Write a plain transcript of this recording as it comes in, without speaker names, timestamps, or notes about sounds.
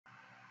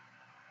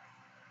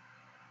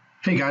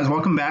Hey guys,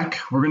 welcome back.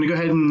 We're going to go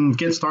ahead and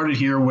get started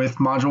here with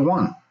Module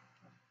 1.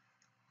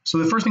 So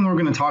the first thing we're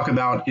going to talk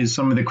about is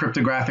some of the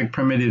cryptographic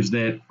primitives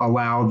that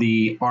allow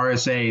the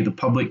RSA, the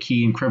public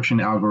key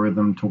encryption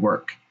algorithm, to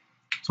work.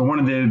 So one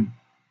of the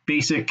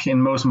basic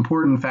and most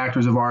important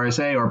factors of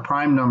RSA are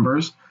prime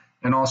numbers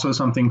and also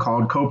something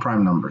called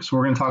coprime numbers. So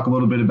we're going to talk a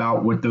little bit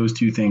about what those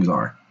two things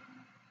are.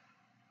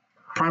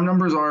 Prime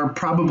numbers are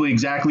probably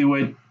exactly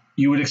what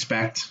you would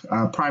expect.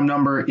 Prime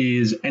number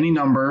is any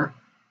number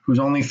whose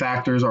only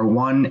factors are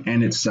 1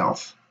 and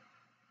itself.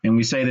 And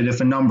we say that if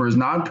a number is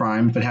not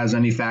prime, if it has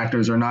any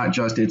factors or not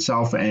just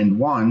itself and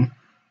 1,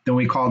 then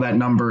we call that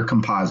number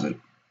composite.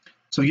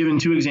 So given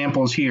two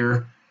examples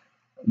here,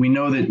 we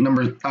know that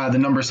the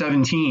number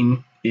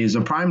 17 is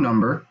a prime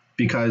number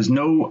because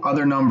no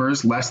other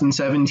numbers less than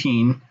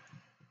 17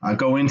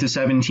 go into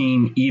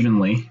 17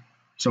 evenly.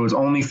 So its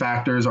only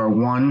factors are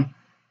 1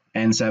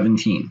 and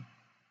 17.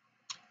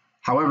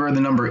 However,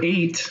 the number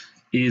 8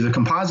 is a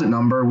composite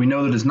number. We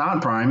know that it's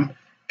not prime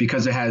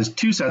because it has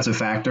two sets of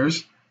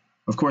factors.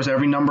 Of course,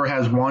 every number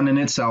has 1 in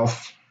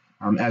itself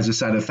as a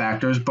set of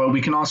factors, but we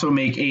can also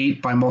make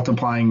 8 by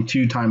multiplying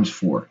 2 times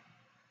 4.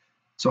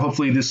 So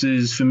hopefully this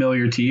is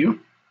familiar to you.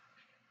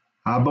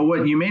 But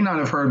what you may not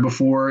have heard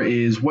before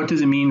is what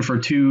does it mean for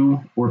two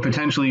or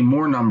potentially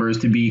more numbers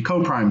to be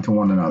coprime to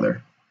one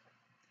another?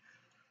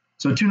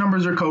 So two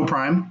numbers are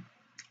coprime.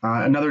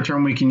 Another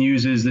term we can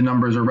use is the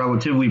numbers are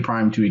relatively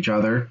prime to each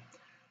other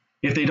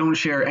if they don't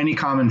share any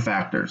common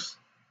factors.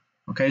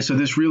 Okay, so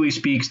this really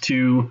speaks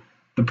to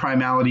the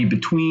primality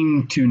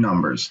between two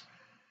numbers.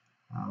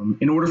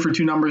 In order for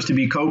two numbers to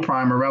be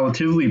coprime or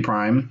relatively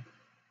prime,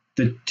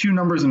 the two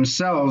numbers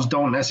themselves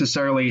don't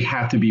necessarily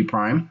have to be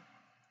prime.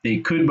 They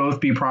could both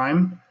be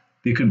prime,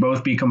 they could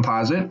both be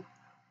composite,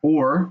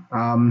 or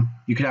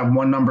you could have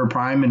one number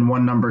prime and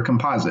one number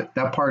composite.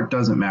 That part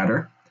doesn't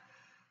matter.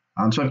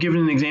 So I've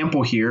given an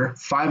example here.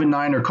 5 and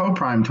 9 are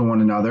coprime to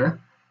one another.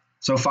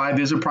 So 5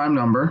 is a prime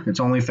number.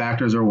 Its only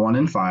factors are 1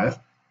 and 5.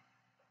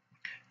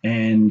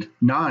 And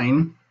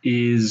 9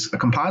 is a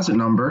composite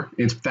number.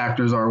 Its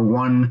factors are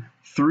 1,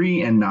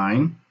 3, and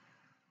 9.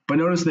 But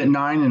notice that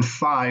 9 and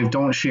 5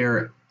 don't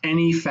share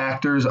any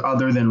factors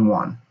other than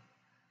 1.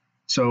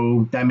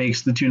 So that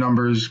makes the two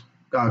numbers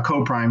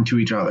coprime to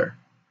each other.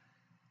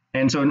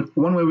 And so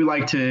one way we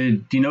like to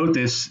denote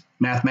this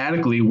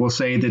mathematically, we'll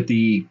say that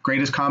the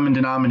greatest common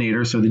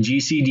denominator, so the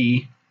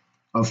GCD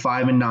of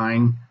 5 and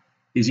 9,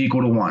 is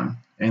equal to 1.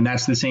 And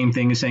that's the same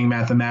thing as saying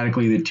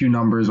mathematically that two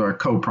numbers are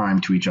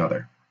coprime to each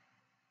other.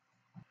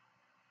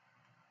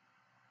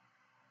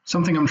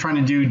 Something I'm trying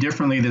to do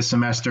differently this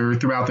semester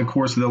throughout the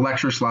course of the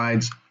lecture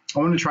slides, I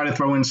want to try to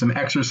throw in some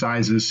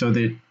exercises so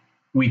that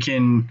we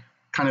can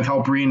kind of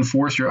help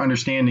reinforce your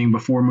understanding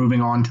before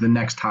moving on to the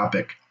next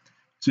topic.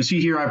 So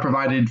see here I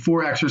provided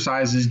 4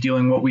 exercises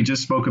dealing what we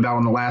just spoke about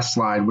on the last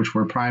slide, which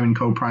were prime and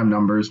coprime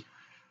numbers.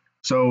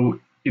 So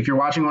if you're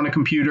watching on a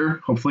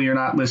computer, hopefully you're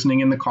not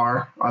listening in the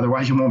car.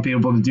 Otherwise, you won't be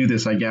able to do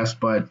this, I guess.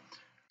 But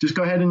just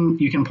go ahead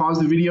and you can pause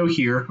the video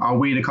here. I'll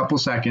wait a couple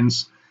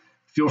seconds.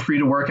 Feel free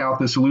to work out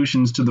the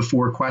solutions to the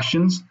 4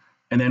 questions,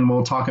 and then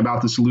we'll talk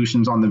about the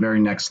solutions on the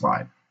very next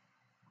slide.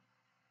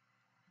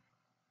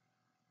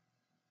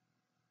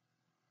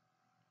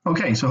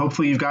 Okay, so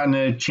hopefully you've gotten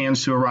a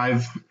chance to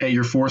arrive at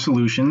your 4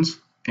 solutions,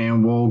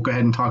 and we'll go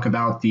ahead and talk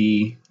about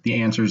the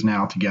answers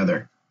now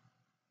together.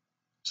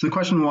 So the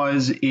question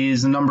was,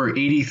 is the number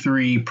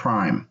 83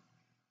 prime?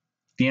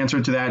 The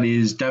answer to that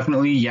is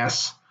definitely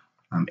yes.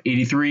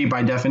 83,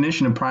 by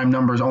definition, a prime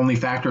number's only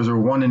factors are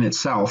 1 in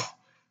itself.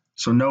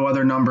 So no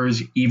other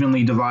numbers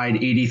evenly divide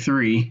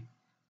 83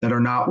 that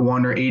are not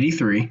 1 or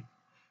 83.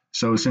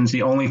 So since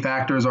the only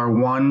factors are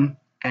 1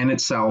 and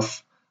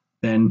itself,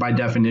 then by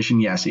definition,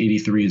 yes,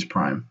 83 is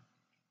prime.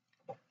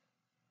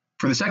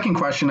 For the second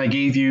question, I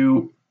gave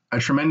you a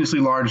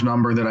tremendously large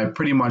number that I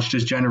pretty much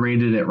just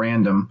generated at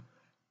random.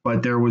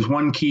 But there was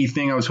one key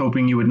thing I was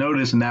hoping you would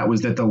notice, and that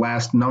was that the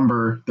last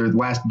number, the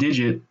last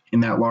digit in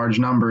that large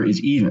number is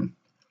even.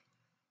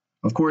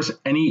 Of course,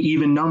 any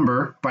even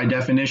number by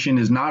definition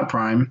is not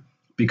prime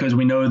because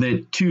we know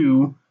that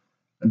 2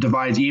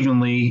 divides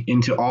evenly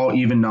into all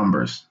even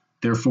numbers.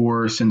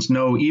 Therefore, since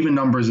no even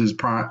numbers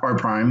are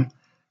prime,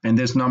 and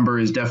this number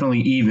is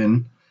definitely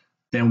even,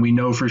 then we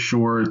know for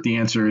sure the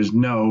answer is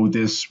no,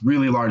 this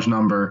really large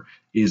number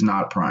is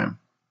not prime.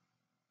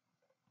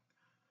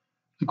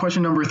 The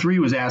question number 3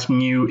 was asking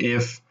you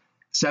if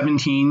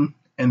 17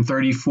 and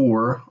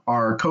 34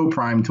 are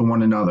coprime to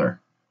one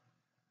another.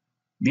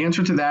 The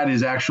answer to that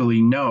is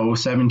actually no.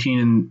 17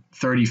 and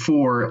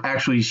 34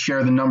 actually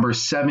share the number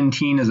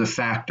 17 as a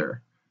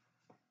factor.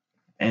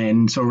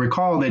 And so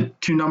recall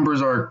that two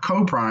numbers are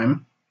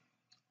coprime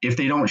if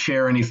they don't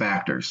share any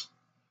factors.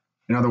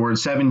 In other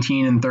words,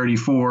 17 and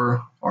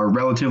 34 are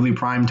relatively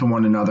prime to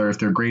one another if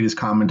their greatest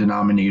common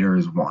denominator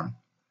is 1.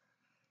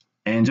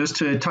 And just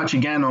to touch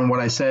again on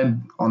what I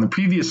said on the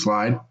previous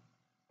slide,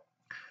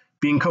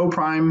 being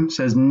coprime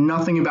says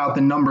nothing about the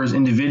numbers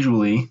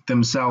individually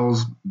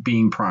themselves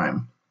being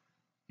prime.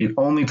 It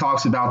only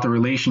talks about the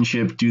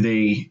relationship, do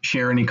they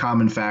share any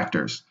common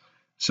factors?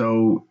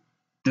 So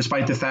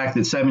despite the fact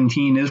that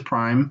 17 is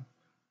prime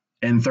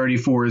and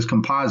 34 is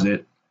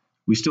composite,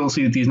 we still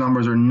see that these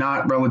numbers are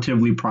not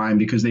relatively prime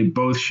because they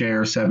both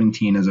share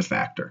 17 as a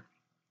factor.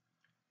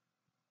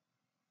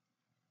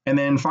 And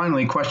then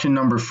finally, question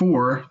number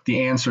 4,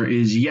 the answer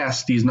is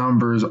yes, these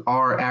numbers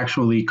are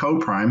actually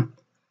coprime.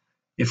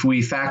 If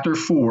we factor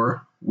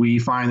 4, we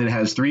find that it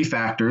has 3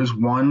 factors,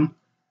 1,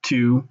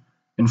 2,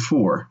 and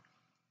 4.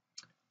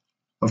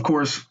 Of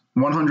course,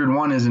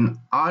 101 is an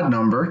odd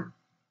number,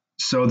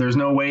 so there's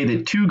no way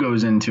that 2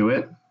 goes into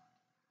it.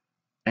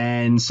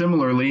 And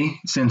similarly,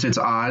 since it's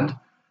odd,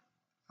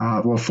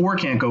 4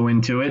 can't go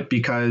into it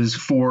because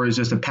 4 is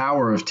just a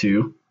power of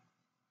 2.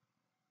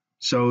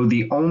 So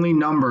the only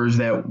numbers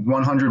that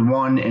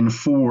 101 and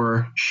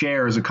 4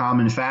 share as a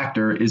common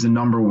factor is the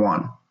number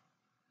 1.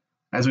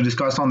 As we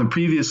discussed on the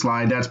previous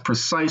slide, that's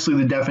precisely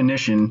the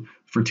definition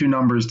for two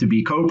numbers to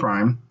be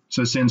coprime.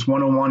 So since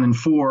 101 and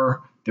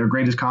 4, their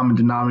greatest common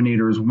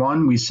denominator is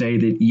 1, we say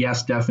that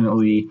yes,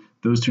 definitely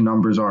those two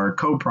numbers are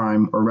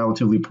coprime or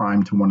relatively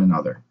prime to one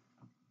another.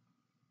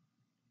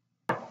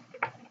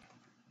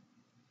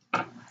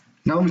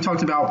 Now that we've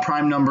talked about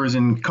prime numbers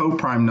and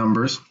coprime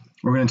numbers,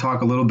 we're going to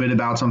talk a little bit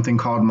about something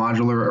called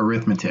modular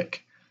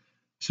arithmetic.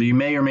 So you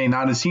may or may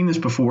not have seen this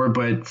before,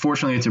 but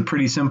fortunately it's a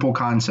pretty simple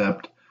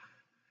concept.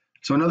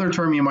 So another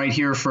term you might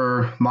hear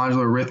for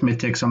modular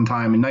arithmetic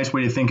sometime, a nice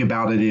way to think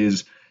about it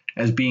is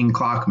as being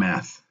clock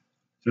math.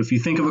 So if you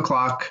think of a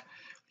clock,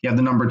 you have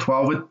the number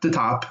 12 at the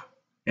top,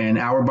 and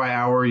hour by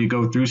hour you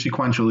go through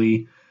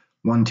sequentially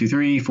 1, 2,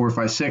 3, 4,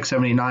 5, 6,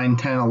 7, 8, 9,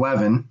 10,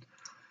 11.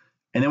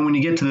 And then when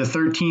you get to the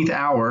 13th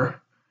hour,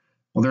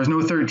 well, there's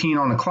no 13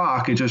 on the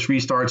clock, it just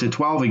restarts at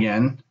 12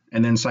 again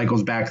and then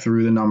cycles back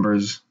through the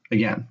numbers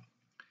again.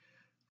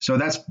 So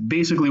that's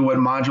basically what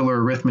modular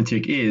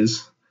arithmetic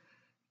is.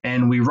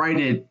 And we write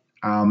it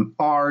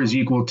R is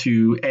equal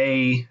to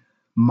A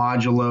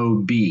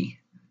modulo B.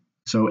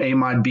 So A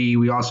mod B,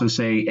 we also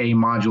say A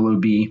modulo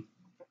B.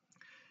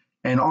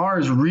 And R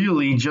is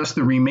really just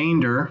the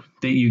remainder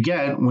that you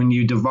get when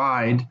you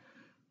divide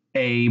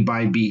A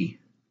by B.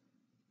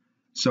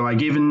 So I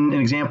gave an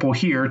example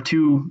here,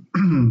 two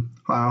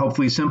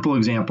hopefully simple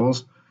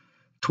examples.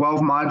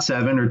 12 mod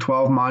 7 or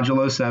 12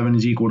 modulo 7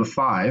 is equal to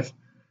 5,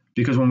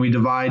 because when we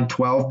divide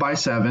 12 by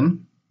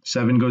 7,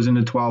 7 goes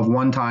into 12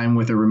 one time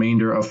with a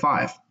remainder of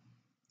 5.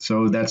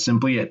 So that's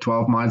simply it.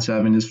 12 mod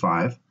 7 is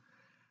 5.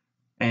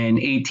 And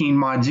 18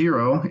 mod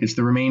 0, it's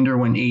the remainder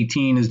when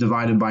 18 is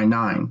divided by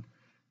 9.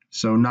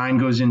 So 9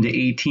 goes into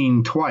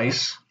 18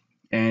 twice,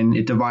 and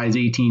it divides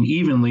 18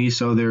 evenly,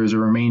 so there's a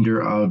remainder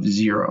of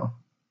 0.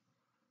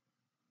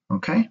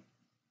 Okay?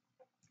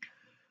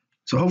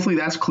 So hopefully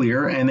that's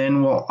clear. And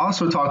then we'll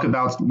also talk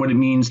about what it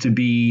means to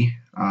be,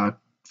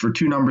 for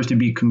two numbers to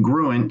be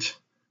congruent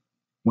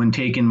when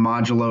taken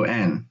modulo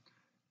n.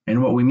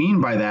 And what we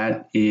mean by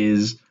that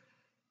is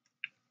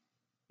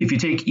if you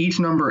take each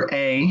number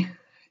A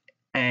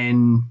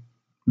and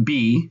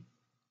B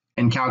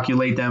and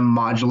calculate them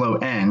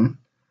modulo n,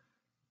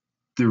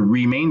 the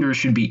remainder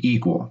should be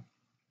equal.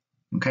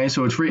 Okay,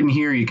 so it's written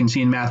here, you can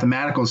see in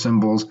mathematical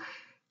symbols,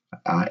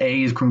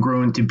 A is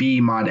congruent to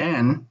B mod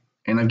n,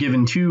 and I've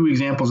given two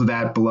examples of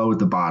that below at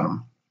the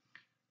bottom.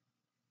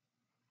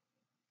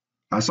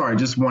 Sorry,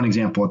 just one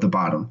example at the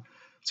bottom.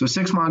 So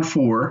 6 mod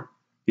 4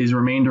 is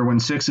remainder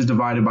when 6 is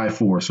divided by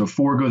 4. So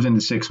 4 goes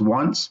into 6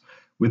 once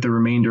with a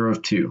remainder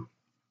of 2.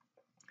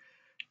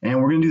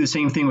 And we're going to do the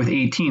same thing with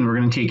 18. We're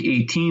going to take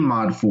 18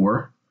 mod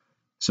 4.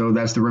 So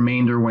that's the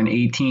remainder when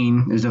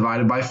 18 is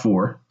divided by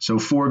 4. So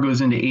 4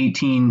 goes into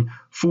 18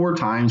 4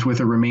 times with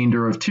a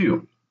remainder of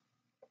 2.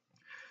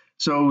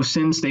 So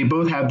since they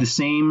both have the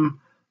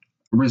same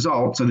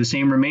result, so the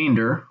same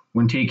remainder,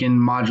 when taken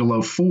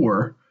modulo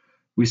 4,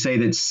 we say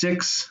that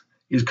 6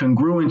 is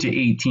congruent to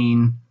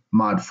 18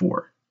 mod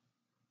 4.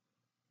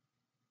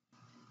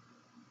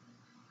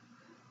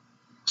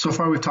 So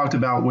far we've talked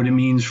about what it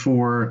means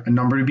for a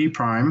number to be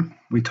prime.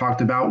 We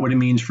talked about what it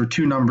means for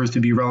two numbers to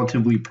be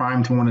relatively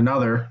prime to one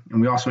another,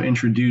 and we also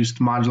introduced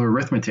modular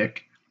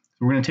arithmetic.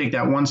 So we're going to take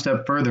that one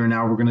step further.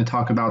 Now we're going to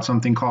talk about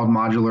something called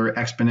modular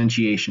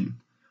exponentiation.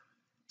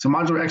 So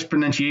modular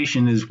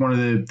exponentiation is one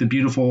of the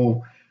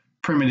beautiful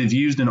primitives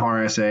used in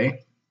RSA,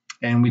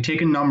 and we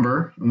take a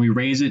number and we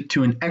raise it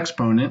to an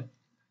exponent,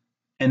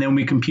 and then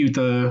we compute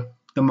the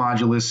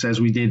modulus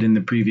as we did in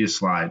the previous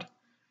slide.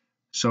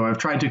 So I've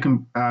tried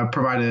to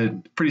provide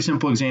a pretty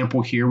simple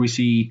example here. We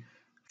see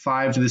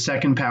 5 to the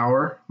second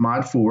power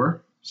mod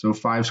 4, so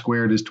 5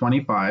 squared is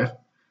 25,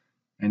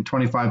 and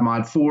 25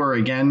 mod 4,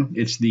 again,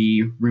 it's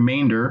the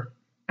remainder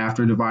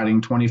after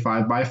dividing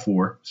 25 by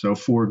 4, so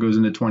 4 goes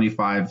into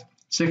 25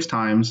 6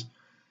 times,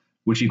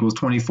 which equals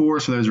 24,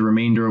 so there's a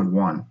remainder of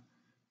 1.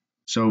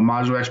 So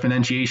modular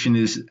exponentiation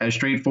is as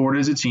straightforward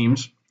as it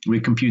seems.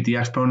 We compute the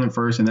exponent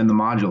first and then the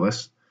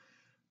modulus.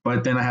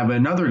 But then I have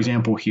another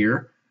example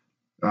here,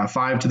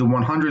 5 to the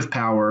 100th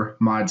power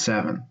mod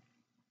 7.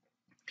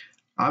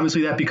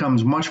 Obviously that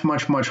becomes much,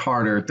 much, much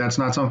harder. That's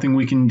not something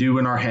we can do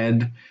in our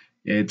head.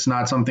 It's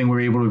not something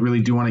we're able to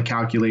really do on a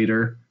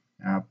calculator.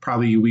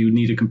 Probably we would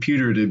need a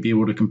computer to be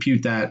able to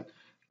compute that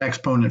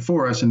exponent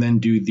for us and then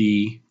do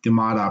the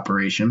mod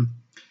operation.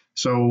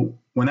 So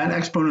when that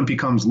exponent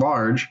becomes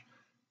large,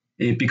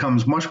 it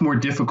becomes much more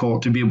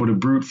difficult to be able to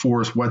brute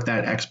force what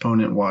that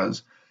exponent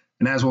was.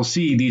 And as we'll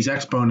see, these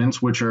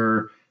exponents, which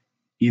are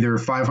either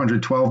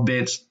 512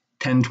 bits,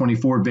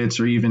 1024 bits,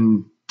 or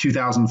even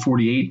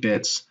 2048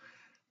 bits,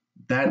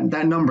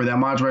 that number, that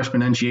modular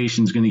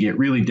exponentiation, is going to get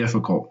really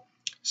difficult.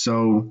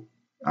 So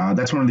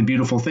that's one of the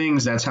beautiful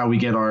things. That's how we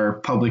get our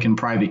public and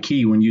private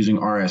key when using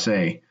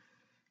RSA.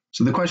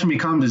 So the question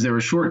becomes, is there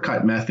a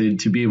shortcut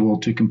method to be able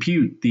to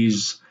compute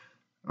these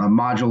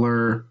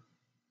modular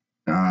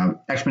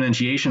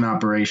exponentiation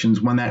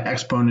operations when that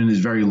exponent is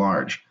very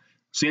large?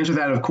 So the answer to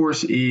that, of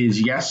course, is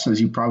yes,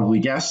 as you probably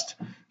guessed.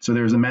 So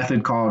there's a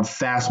method called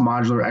fast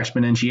modular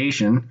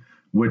exponentiation,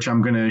 which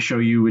I'm going to show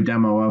you a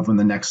demo of on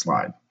the next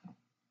slide.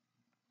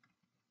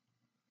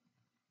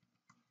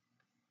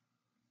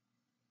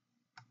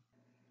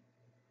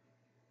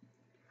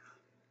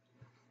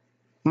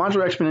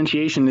 Modular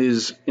exponentiation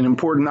is an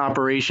important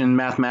operation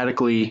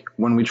mathematically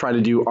when we try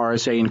to do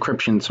RSA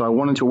encryption. So I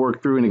wanted to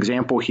work through an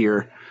example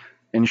here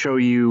and show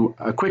you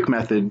a quick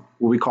method,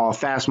 what we call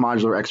fast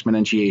modular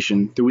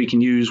exponentiation, that we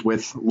can use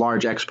with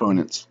large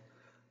exponents.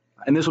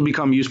 And this will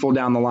become useful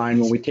down the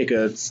line when we take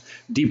a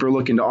deeper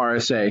look into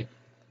RSA.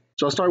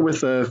 So I'll start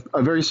with a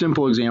very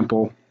simple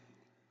example.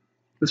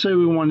 Let's say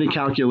we wanted to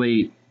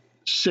calculate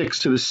 6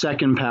 to the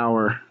second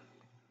power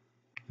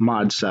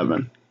mod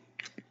 7.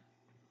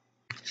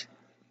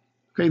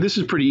 Okay, this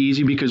is pretty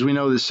easy because we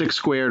know that 6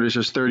 squared is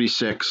just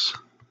 36.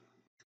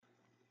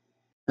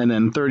 And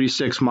then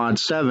 36 mod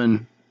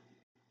 7,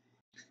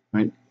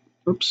 right?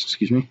 Oops,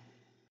 excuse me.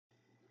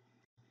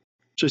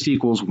 Just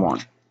equals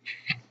 1.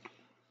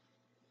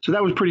 So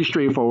that was pretty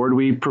straightforward.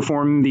 We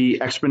perform the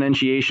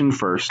exponentiation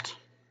first,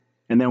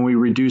 and then we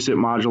reduce it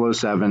modulo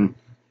 7.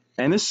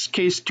 And this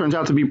case turns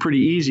out to be pretty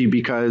easy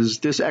because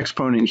this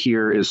exponent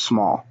here is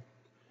small.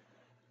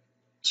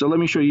 So let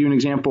me show you an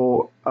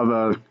example of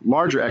a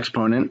larger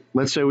exponent.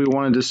 Let's say we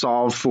wanted to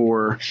solve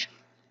for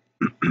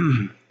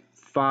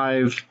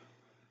 5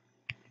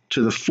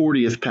 to the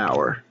 40th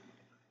power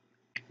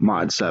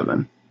mod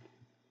 7.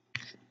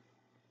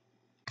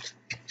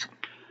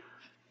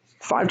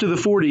 5 to the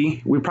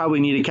 40, we probably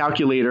need a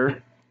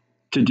calculator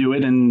to do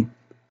it, and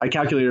a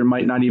calculator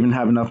might not even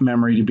have enough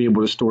memory to be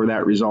able to store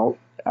that result.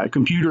 A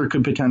computer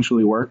could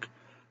potentially work,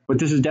 but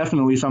this is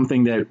definitely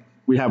something that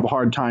we have a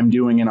hard time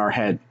doing in our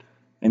head.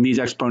 And these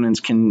exponents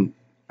can,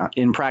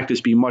 in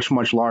practice, be much,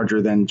 much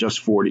larger than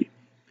just 40.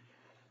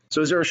 So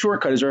is there a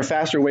shortcut? Is there a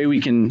faster way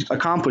we can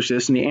accomplish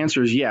this? And the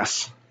answer is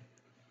yes.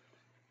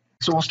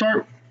 So we'll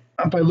start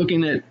by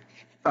looking at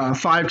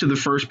 5 to the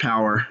first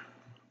power,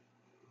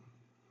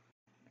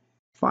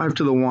 5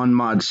 to the 1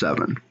 mod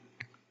 7.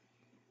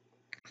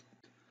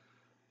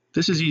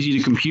 This is easy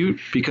to compute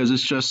because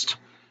it's just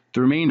the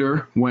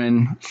remainder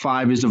when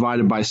 5 is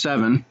divided by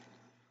 7,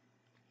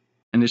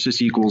 and this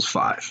just equals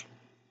 5.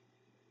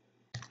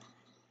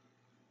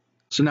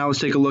 So now let's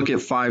take a look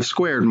at 5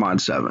 squared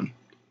mod 7.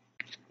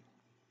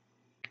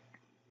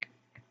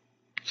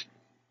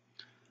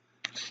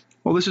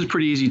 Well, this is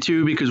pretty easy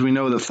too because we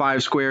know that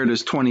 5 squared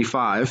is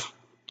 25.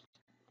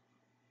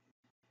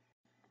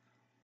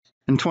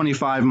 And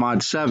 25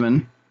 mod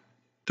 7,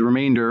 the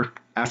remainder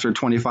after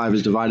 25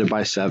 is divided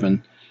by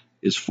 7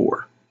 is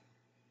 4.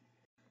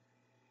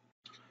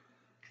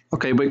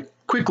 Okay, but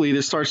quickly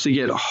this starts to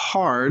get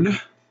hard.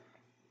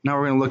 Now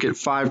we're going to look at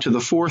 5 to the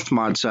 4th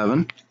mod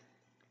 7.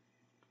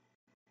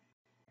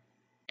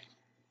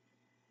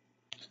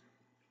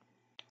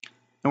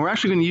 And we're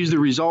actually going to use the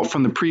result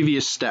from the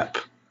previous step.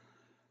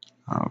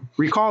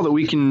 Recall that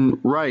we can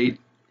write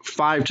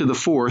 5 to the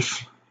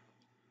 4th.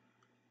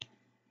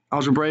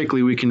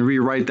 Algebraically, we can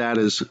rewrite that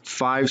as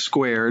 5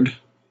 squared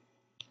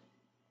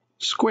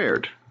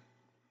squared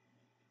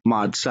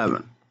mod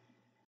 7.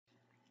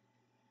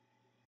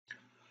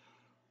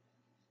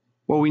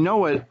 Well, we know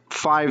what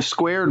 5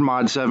 squared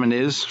mod 7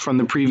 is from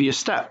the previous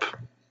step.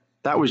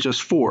 That was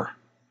just 4.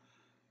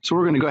 So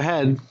we're going to go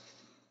ahead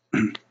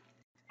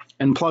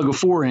and plug a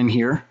 4 in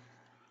here,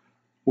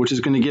 which is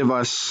going to give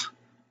us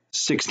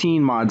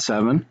 16 mod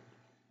 7.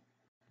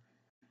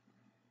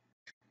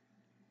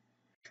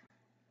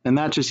 And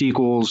that just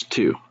equals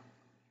 2.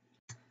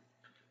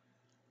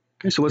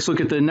 Okay, so let's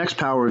look at the next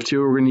power of 2.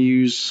 We're going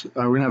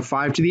to have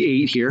 5 to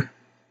the 8 here.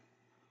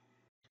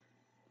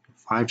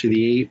 5 to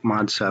the 8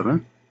 mod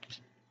 7.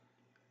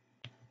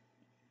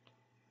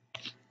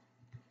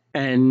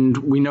 And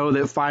we know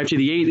that 5 to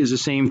the 8 is the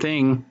same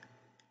thing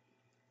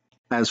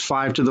as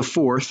 5 to the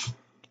 4th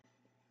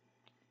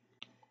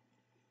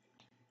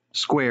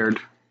squared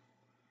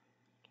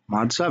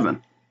mod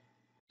 7.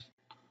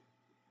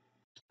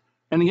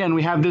 And again,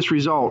 we have this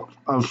result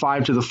of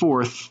 5 to the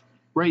 4th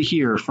right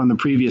here from the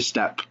previous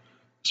step.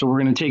 So we're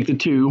going to take the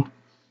 2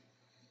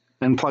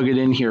 and plug it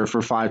in here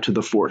for 5 to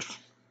the 4th.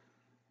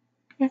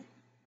 Okay.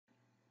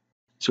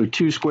 So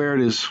 2 squared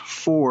is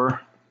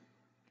 4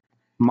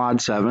 mod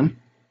 7.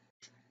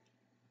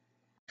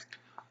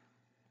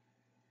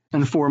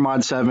 and 4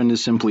 mod 7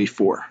 is simply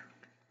 4.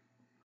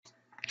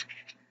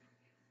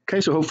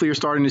 Okay, so hopefully you're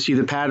starting to see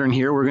the pattern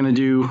here. We're going to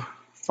do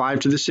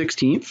 5 to the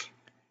 16th.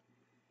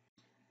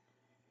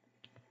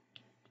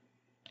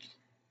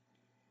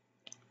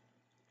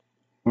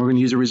 We're going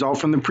to use a result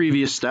from the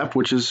previous step,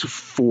 which is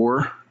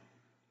 4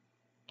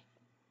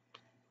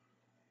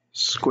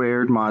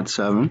 squared mod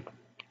 7,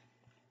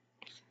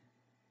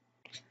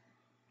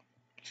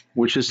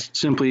 which is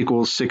simply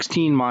equals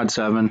 16 mod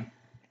 7,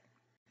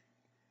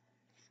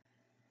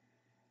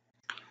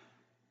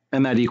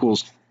 and that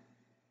equals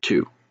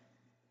 2.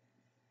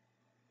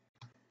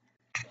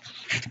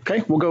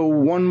 Okay, we'll go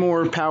one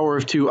more power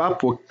of 2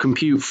 up. We'll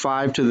compute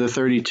 5 to the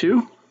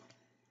 32.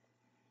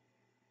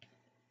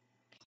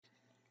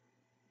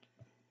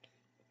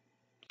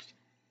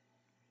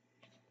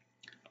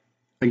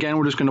 Again,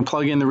 we're just going to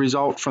plug in the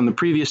result from the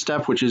previous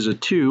step, which is a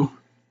 2.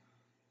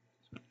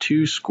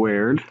 2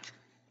 squared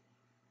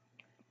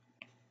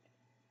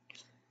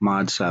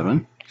mod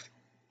 7.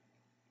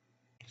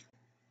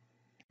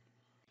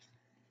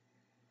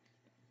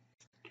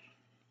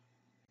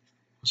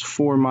 It's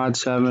 4 mod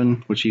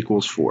 7, which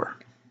equals 4.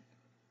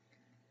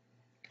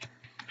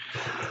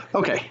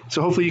 Okay,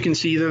 so hopefully you can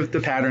see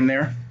the pattern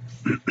there.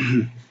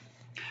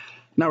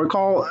 Now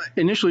recall,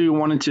 initially we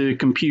wanted to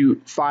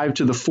compute 5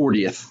 to the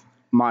 40th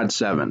mod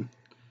 7.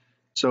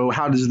 So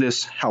how does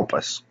this help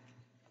us?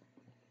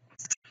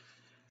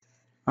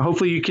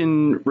 Hopefully you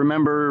can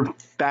remember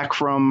back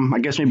from, I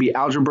guess maybe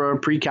algebra,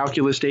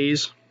 pre-calculus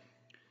days.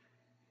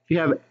 If you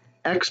have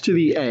x to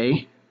the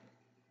a,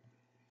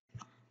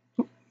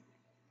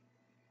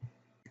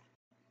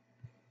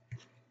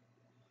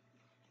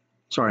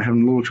 sorry, I'm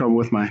having a little trouble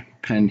with my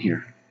pen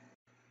here.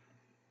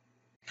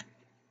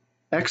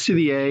 X to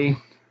the a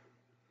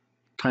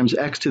times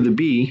x to the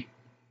b.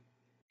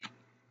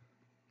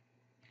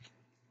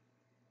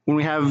 When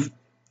we have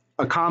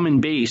a common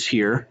base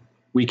here,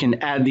 we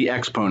can add the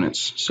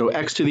exponents. So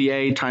x to the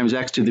a times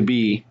x to the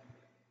b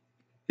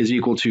is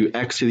equal to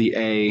x to the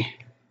a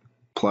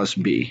plus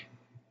b.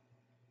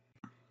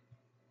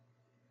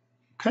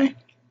 Okay.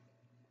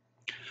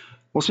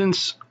 Well,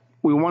 since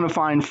we want to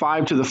find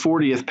 5 to the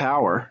 40th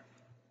power,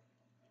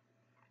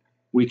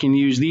 we can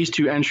use these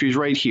two entries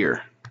right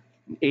here,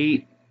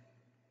 8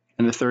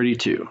 and a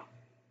 32.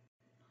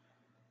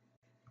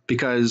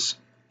 Because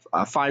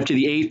 5 to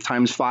the 8th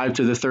times 5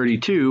 to the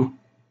 32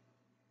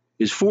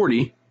 is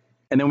 40,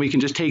 and then we can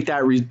just take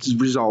that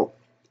result,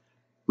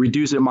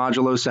 reduce it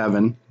modulo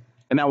 7,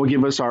 and that will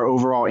give us our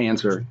overall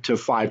answer to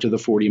 5 to the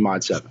 40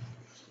 mod 7.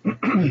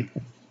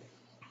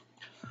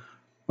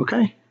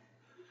 Okay,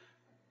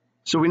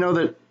 so we know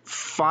that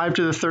 5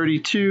 to the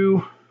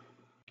 32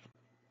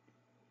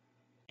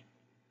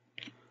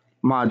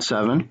 mod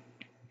 7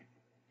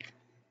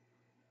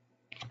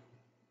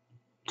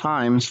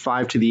 times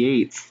 5 to the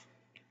 8th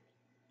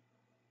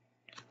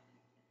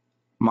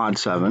mod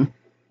 7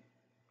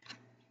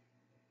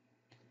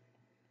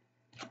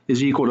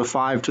 is equal to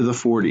 5 to the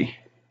 40.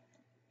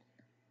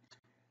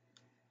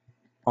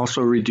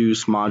 Also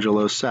reduce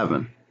modulo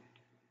 7,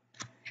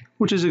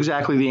 which is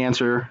exactly the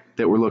answer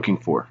that we're looking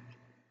for.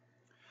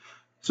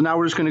 So now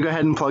we're just going to go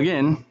ahead and plug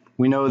in.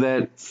 We know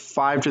that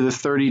 5 to the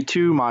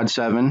 32 mod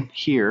 7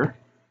 here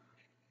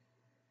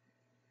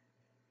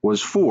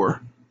was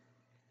 4.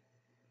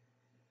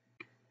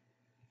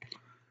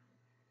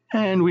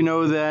 And we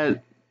know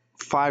that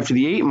 5 to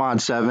the 8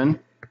 mod 7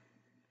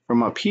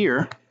 from up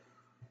here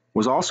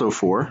was also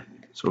 4.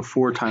 So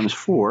 4 times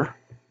 4.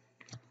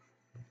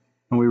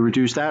 And we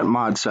reduce that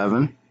mod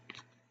 7.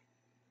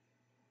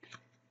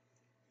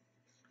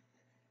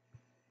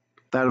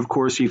 That, of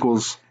course,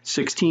 equals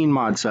 16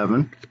 mod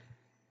 7.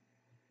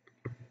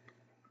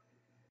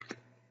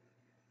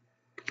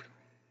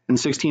 And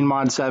 16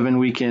 mod 7,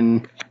 we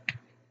can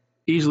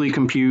easily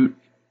compute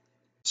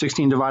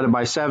 16 divided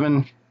by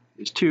 7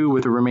 is 2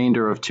 with a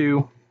remainder of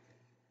 2.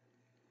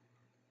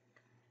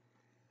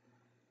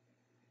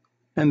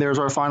 And there's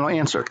our final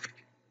answer.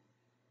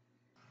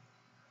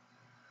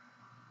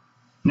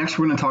 Next,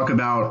 we're going to talk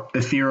about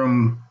a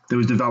theorem that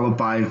was developed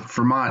by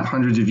Fermat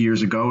hundreds of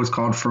years ago. It's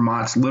called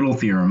Fermat's Little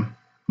Theorem,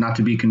 not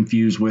to be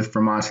confused with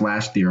Fermat's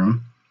Last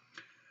Theorem.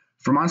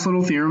 Fermat's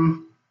Little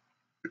Theorem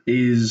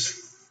is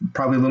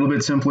probably a little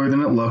bit simpler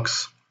than it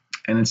looks,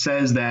 and it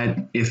says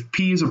that if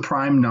p is a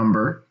prime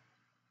number,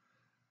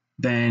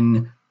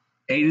 then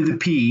a to the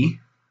p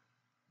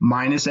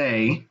minus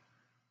a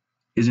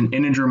is an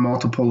integer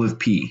multiple of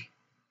p.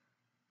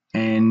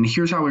 And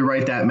here's how we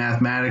write that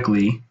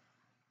mathematically.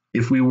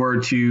 If we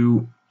were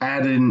to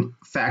add a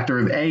factor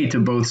of a to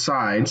both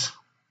sides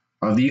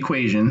of the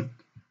equation,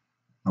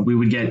 we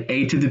would get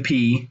a to the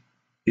p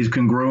is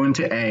congruent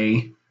to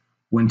a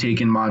when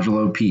taken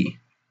modulo p.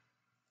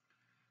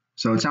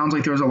 So it sounds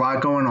like there's a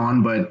lot going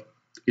on, but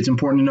it's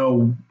important to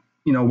know,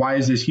 why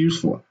is this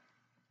useful?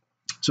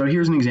 So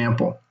here's an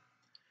example.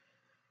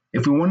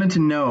 If we wanted to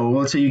know,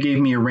 let's say you gave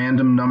me a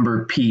random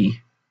number p,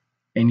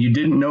 and you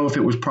didn't know if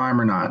it was prime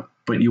or not,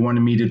 but you wanted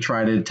me to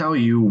try to tell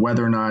you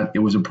whether or not it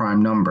was a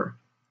prime number.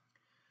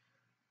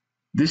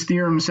 This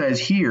theorem says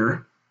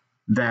here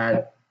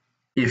that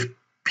if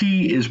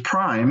p is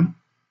prime,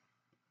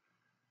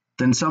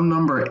 then some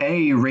number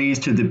a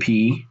raised to the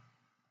p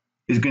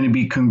is going to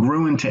be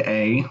congruent to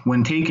a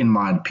when taken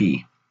mod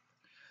p.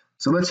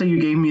 So let's say you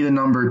gave me the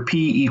number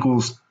p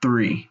equals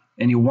 3,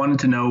 and you wanted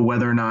to know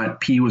whether or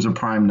not p was a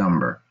prime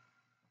number.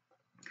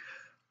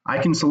 I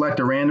can select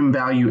a random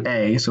value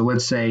a, so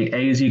let's say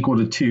a is equal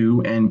to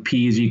 2 and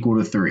p is equal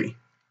to 3.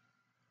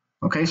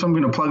 Okay, so I'm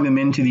going to plug them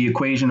into the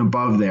equation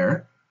above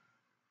there.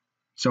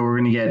 So we're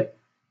going to get,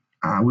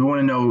 we want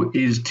to know,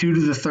 is 2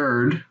 to the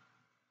third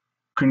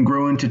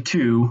congruent to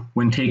 2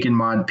 when taken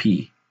mod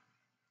p?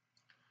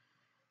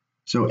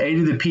 So a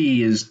to the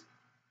p is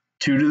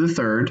 2 to the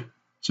third,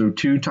 so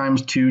 2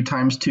 times 2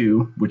 times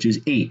 2, which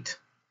is 8.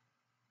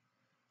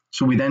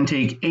 So we then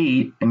take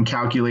 8 and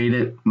calculate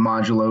it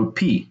modulo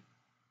p.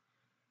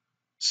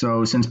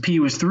 So since p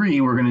was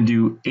 3, we're going to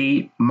do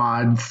 8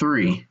 mod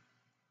 3.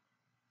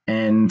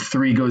 And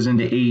 3 goes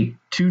into 8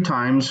 2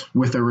 times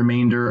with a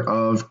remainder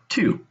of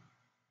 2.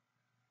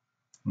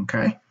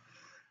 Okay?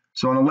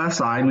 So on the left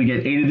side, we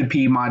get a to the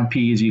p mod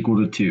p is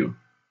equal to 2.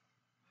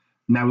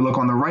 Now we look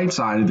on the right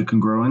side of the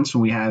congruence,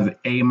 and we have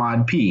a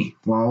mod p.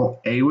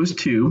 Well, a was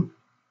 2,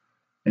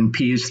 and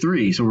p is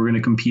 3, so we're going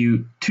to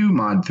compute 2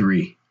 mod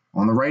 3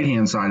 on the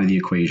right-hand side of the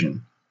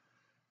equation.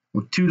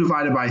 Well, 2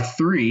 divided by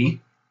 3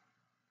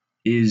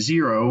 is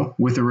 0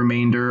 with a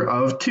remainder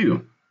of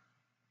 2.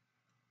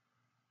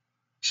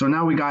 So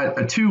now we got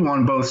a 2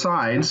 on both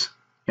sides,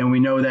 and we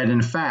know that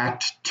in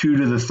fact 2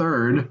 to the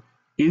third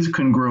is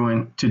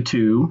congruent to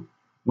 2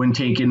 when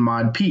taken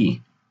mod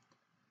p.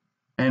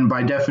 And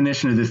by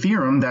definition of the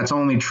theorem, that's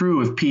only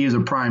true if p is a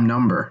prime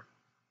number.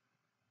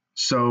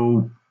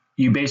 So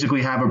you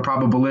basically have a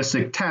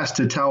probabilistic test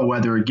to tell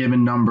whether a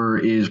given number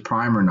is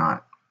prime or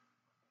not.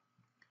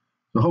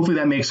 So hopefully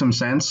that makes some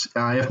sense.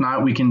 If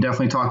not, we can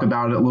definitely talk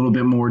about it a little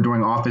bit more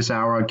during office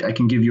hour. I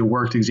can give you a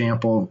worked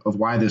example of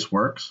why this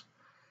works.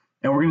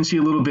 And we're going to see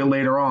a little bit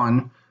later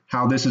on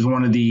how this is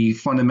one of the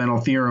fundamental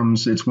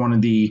theorems. It's one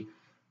of the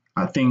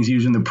things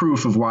used in the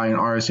proof of why an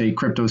RSA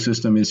crypto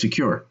system is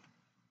secure.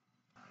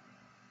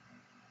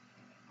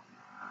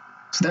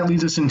 So that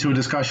leads us into a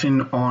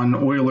discussion on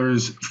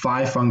Euler's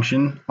phi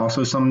function,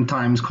 also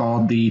sometimes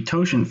called the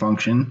totient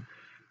function,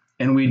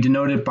 and we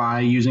denote it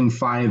by using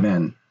phi of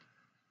n.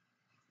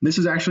 This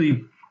is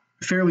actually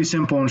fairly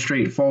simple and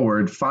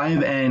straightforward. Phi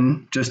of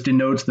n just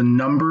denotes the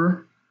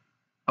number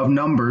of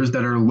numbers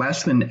that are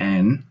less than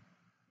n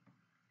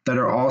that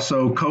are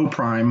also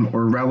coprime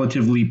or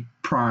relatively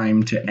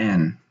prime to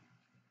n.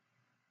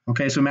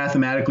 Okay, so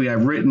mathematically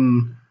I've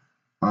written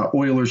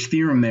Euler's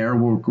theorem there.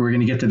 We're going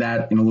to get to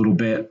that in a little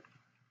bit.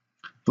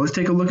 But let's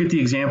take a look at the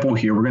example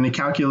here. We're going to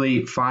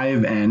calculate phi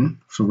of n.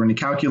 So we're going to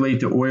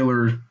calculate the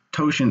Euler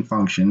totient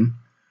function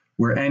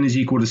where n is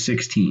equal to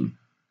 16.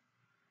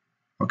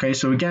 Okay,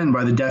 so again,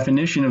 by the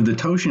definition of the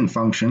totient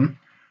function,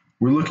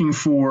 we're looking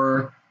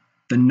for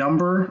the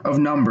number of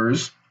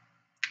numbers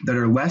that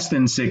are less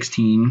than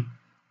 16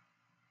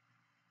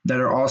 that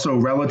are also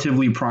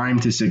relatively prime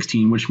to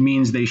 16, which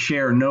means they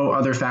share no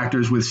other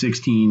factors with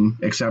 16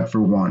 except for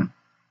 1.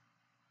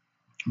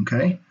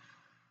 Okay?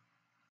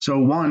 So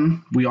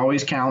 1, we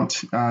always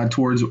count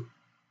towards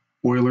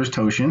Euler's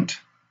totient.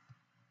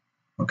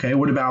 Okay,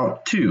 what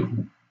about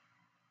 2?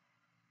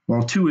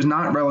 Well, 2 is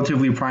not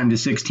relatively prime to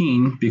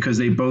 16 because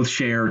they both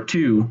share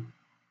 2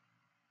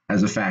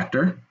 as a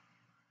factor.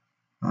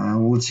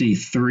 Well, let's see,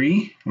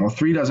 3. Well,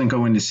 3 doesn't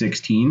go into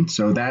 16,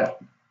 so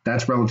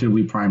that's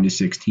relatively prime to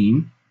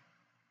 16.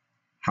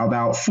 How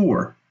about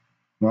 4?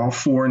 Well,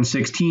 4 and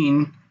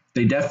 16,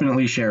 they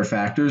definitely share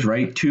factors,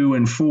 right? 2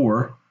 and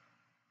 4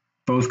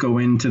 both go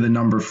into the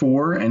number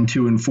 4, and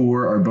 2 and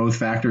 4 are both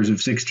factors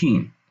of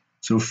 16.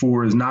 So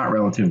 4 is not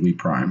relatively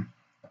prime.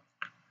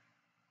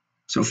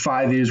 So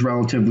 5 is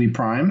relatively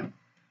prime.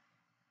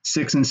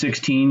 6 and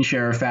 16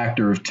 share a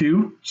factor of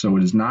 2, so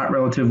it is not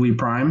relatively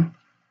prime,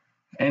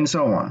 and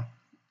so on.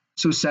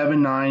 So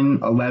 7, 9,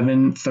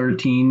 11,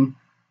 13,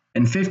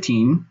 and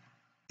 15,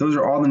 those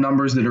are all the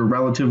numbers that are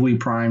relatively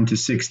prime to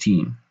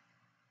 16.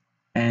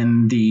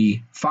 And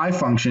the phi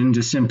function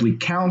just simply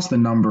counts the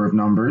number of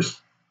numbers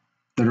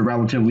that are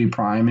relatively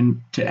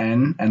prime to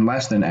n and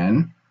less than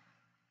n.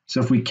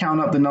 So if we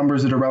count up the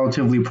numbers that are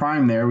relatively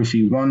prime there, we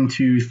see 1,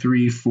 2,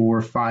 3,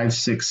 4, 5,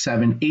 6,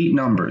 7, 8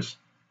 numbers.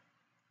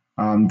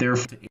 And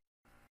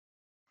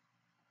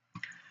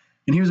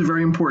here's a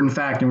very important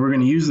fact, and we're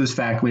going to use this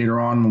fact later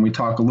on when we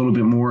talk a little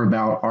bit more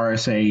about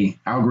RSA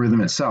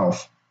algorithm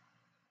itself.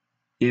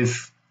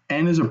 If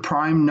n is a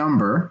prime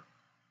number,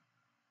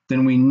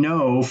 then we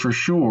know for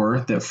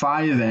sure that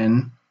phi of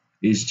n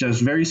is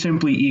just very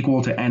simply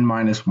equal to n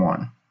minus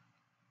 1.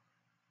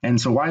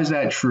 And so why is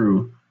that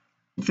true?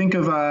 Think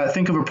of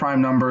a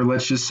prime number,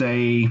 let's just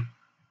say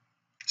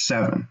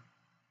 7.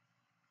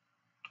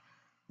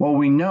 Well,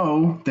 we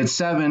know that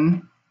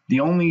 7, the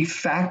only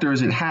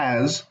factors it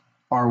has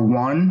are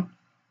 1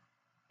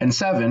 and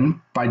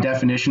 7 by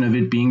definition of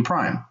it being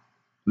prime.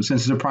 So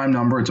since it's a prime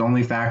number, its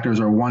only factors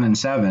are 1 and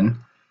 7.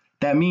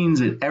 That means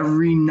that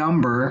every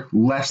number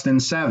less than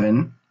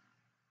 7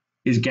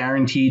 is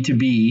guaranteed to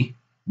be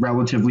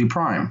relatively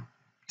prime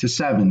to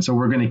 7. So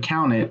we're going to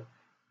count it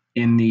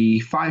in the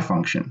phi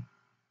function,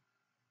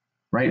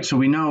 right? So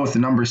we know if the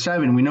number is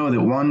 7, we know that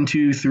 1,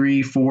 2,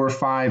 3, 4,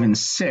 5, and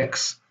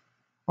 6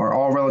 are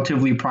all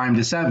relatively prime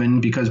to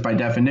 7 because by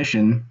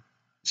definition,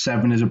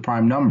 7 is a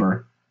prime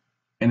number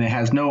and it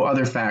has no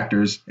other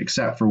factors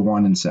except for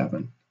 1 and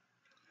 7.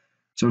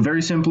 So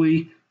very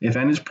simply, if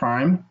n is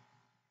prime,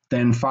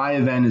 then phi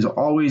of n is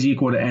always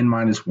equal to n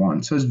minus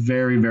 1. So it's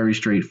very, very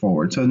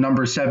straightforward. So the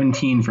number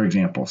 17, for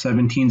example,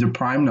 17 is a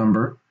prime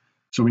number.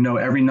 So we know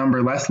every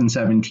number less than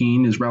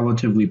 17 is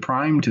relatively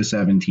prime to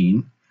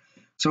 17.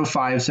 So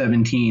phi of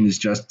 17 is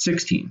just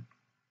 16.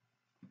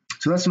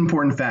 So that's an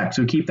important fact.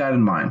 So keep that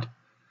in mind.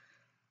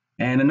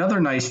 And another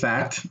nice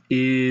fact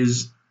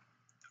is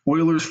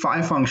Euler's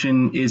phi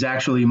function is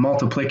actually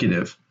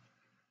multiplicative.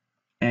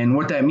 And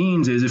what that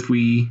means is if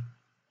we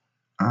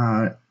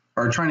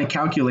are trying to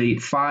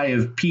calculate phi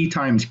of p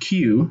times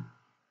q,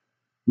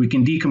 we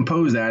can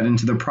decompose that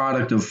into the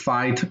product of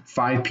phi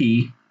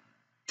p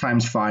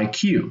times phi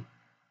q.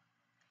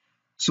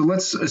 So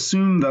let's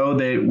assume, though,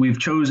 that we've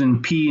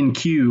chosen p and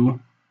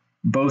q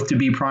both to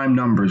be prime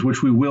numbers,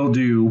 which we will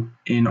do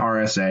in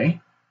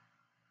RSA.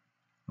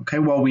 Okay,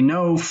 well, we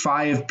know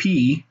phi of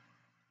p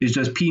is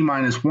just p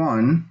minus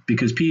 1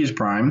 because p is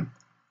prime,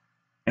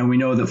 and we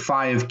know that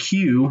phi of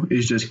q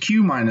is just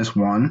q minus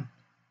 1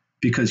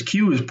 because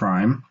q is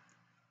prime.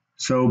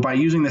 So by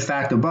using the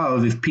fact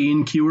above, if p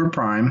and q are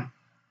prime,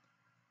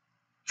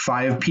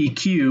 phi of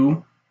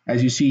pq,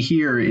 as you see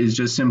here, is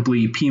just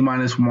simply p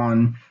minus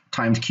 1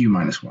 times q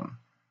minus 1.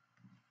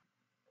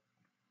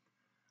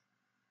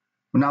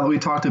 Well, now that we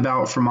talked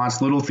about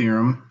Fermat's Little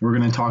theorem, we're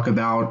going to talk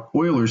about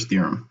Euler's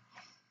theorem.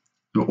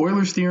 So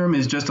Euler's theorem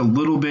is just a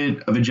little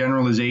bit of a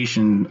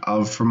generalization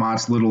of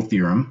Fermat's Little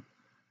theorem.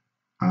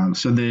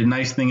 So the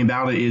nice thing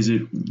about it is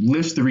it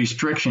lifts the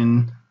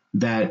restriction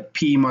that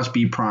p must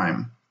be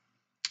prime.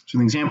 So in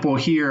the example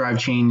here, I've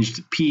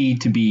changed p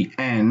to be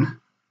n,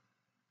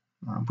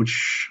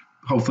 which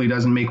hopefully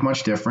doesn't make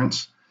much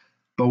difference.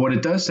 But what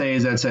it does say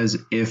is that it says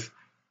if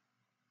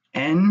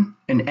n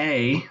and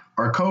a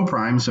are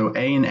co-prime, so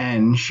a and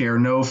n share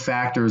no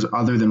factors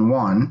other than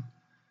 1,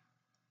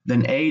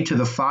 then a to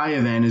the phi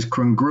of n is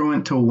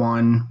congruent to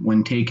 1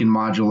 when taken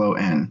modulo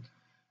n.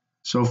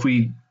 So if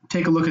we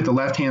take a look at the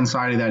left-hand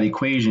side of that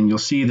equation, you'll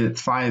see that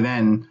phi of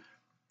n,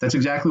 that's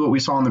exactly what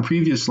we saw on the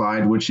previous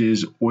slide, which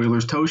is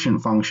Euler's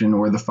totient function,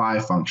 or the phi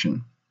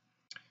function.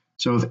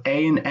 So if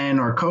a and n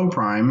are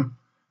co-prime,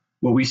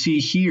 what we see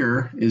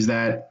here is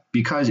that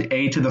because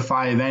a to the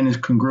phi of n is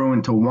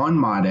congruent to 1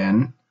 mod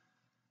n,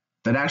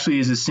 that actually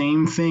is the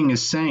same thing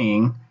as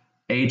saying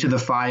a to the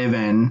phi of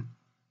n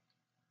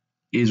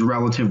is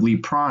relatively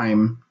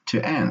prime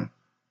to n.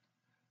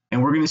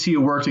 And we're going to see a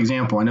worked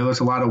example. I know that's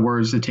a lot of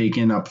words to take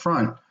in up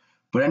front,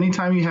 but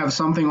anytime you have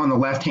something on the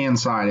left-hand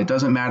side, it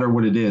doesn't matter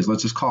what it is.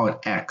 Let's just call it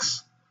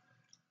x.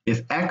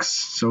 If x,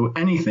 so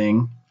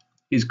anything,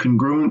 is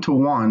congruent to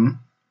 1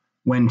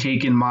 when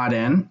taken mod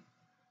n,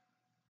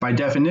 by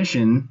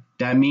definition,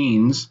 that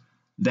means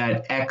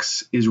that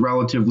x is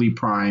relatively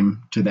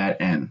prime to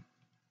that n.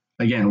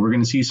 Again, we're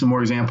going to see some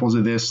more examples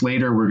of this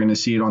later. We're going to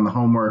see it on the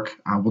homework.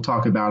 We'll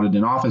talk about it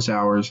in office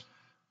hours.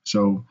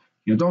 So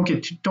don't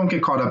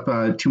get caught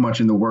up too much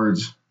in the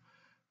words.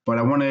 But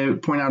I want to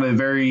point out a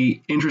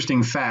very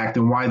interesting fact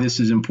and why this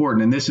is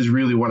important. And this is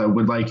really what I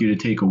would like you to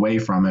take away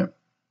from it.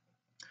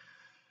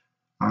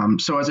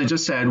 So as I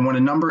just said, when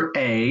a number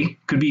a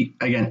could be,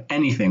 again,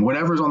 anything,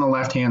 whatever's on the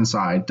left-hand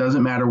side,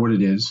 doesn't matter what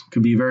it is,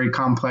 could be a very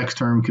complex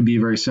term, could be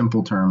a very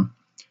simple term.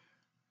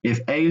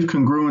 If a is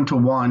congruent to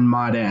 1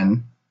 mod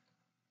n,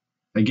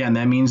 again,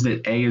 that means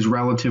that a is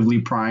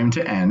relatively prime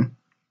to n.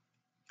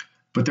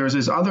 But there's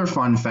this other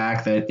fun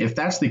fact that if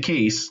that's the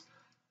case,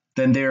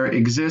 then there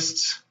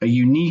exists a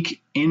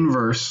unique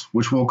inverse,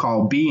 which we'll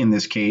call b in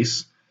this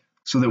case,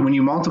 so that when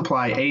you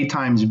multiply a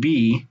times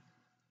b,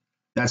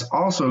 that's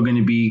also going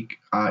to be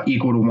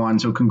equal to 1,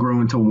 so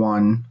congruent to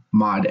 1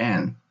 mod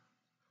n.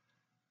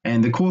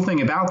 And the cool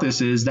thing about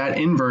this is that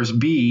inverse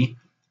b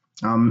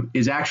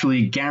is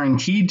actually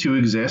guaranteed to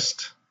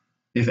exist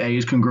if a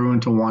is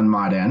congruent to 1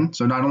 mod n.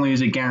 So not only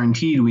is it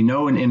guaranteed, we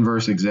know an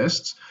inverse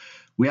exists,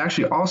 we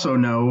actually also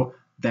know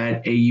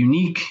that a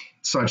unique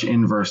such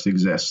inverse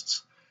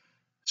exists.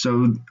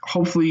 So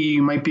hopefully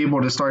you might be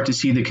able to start to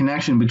see the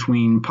connection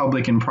between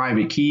public and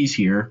private keys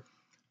here.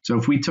 So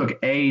if we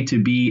took a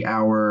to be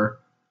our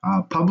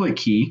public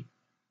key,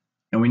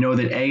 and we know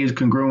that a is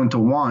congruent to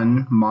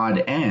 1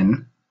 mod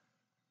n,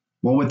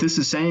 well, what this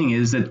is saying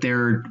is that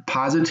there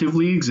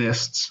positively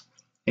exists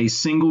a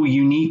single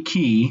unique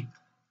key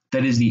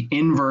that is the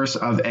inverse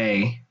of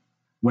a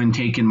when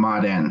taken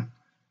mod n.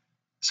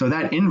 So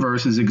that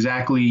inverse is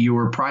exactly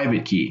your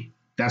private key.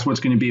 That's what's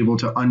going to be able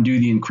to undo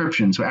the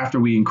encryption. So after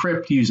we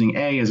encrypt using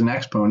a as an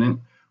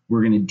exponent,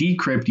 we're going to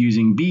decrypt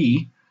using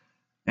b,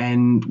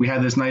 and we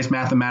have this nice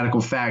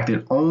mathematical fact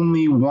that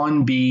only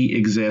one b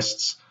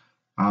exists.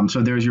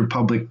 So there's your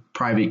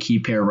public-private key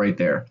pair right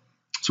there.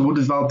 So we'll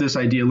develop this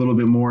idea a little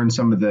bit more in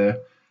some of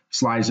the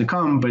slides to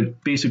come,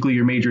 but basically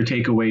your major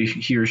takeaway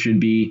here should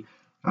be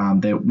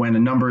that when a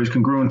number is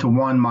congruent to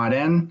 1 mod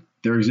n,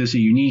 there exists a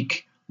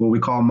unique, what we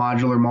call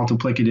modular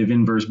multiplicative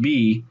inverse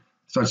b,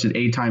 such that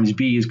a times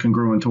b is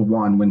congruent to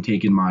 1 when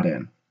taken mod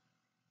n.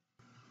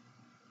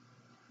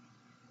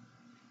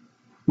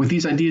 With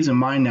these ideas in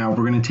mind now,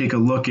 we're going to take a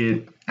look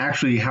at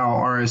actually how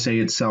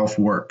RSA itself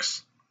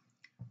works.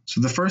 So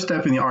the first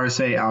step in the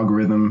RSA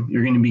algorithm,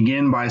 you're going to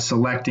begin by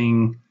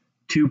selecting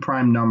two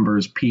prime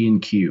numbers, p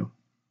and q.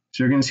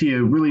 So you're going to see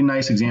a really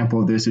nice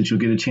example of this that you'll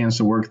get a chance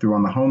to work through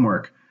on the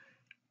homework.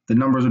 The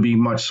numbers will be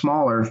much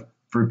smaller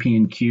for p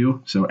and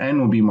q, so n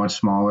will be much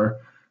smaller.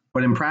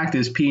 But in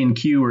practice, p and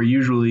q are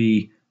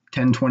usually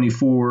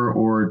 1024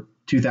 or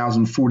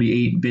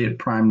 2048-bit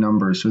prime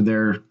numbers, so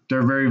they're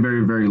very,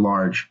 very, very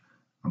large.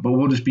 But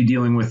we'll just be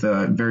dealing with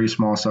a very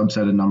small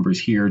subset of numbers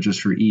here just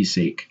for ease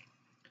sake.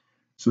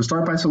 So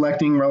start by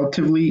selecting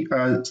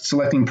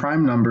selecting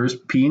prime numbers,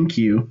 p and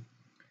q,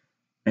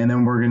 and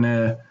then we're going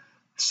to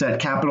set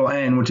capital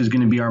N, which is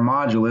going to be our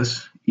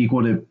modulus,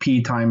 equal to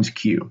p times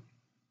q.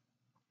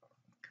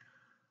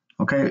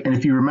 Okay, and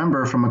if you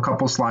remember from a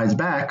couple slides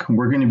back,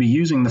 we're going to be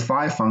using the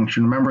phi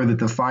function. Remember that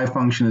the phi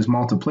function is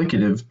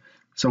multiplicative,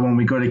 so when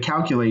we go to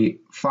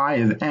calculate phi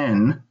of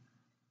n,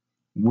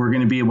 we're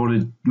going to be able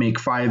to make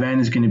phi of n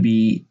is going to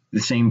be the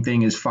same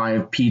thing as phi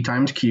of p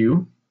times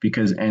q,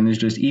 because n is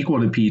just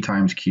equal to p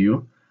times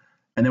q.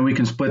 And then we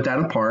can split that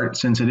apart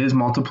since it is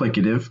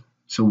multiplicative.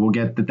 So we'll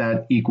get that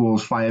that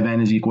equals phi of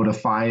n is equal to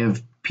phi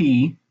of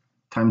p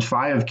times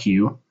phi of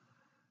q.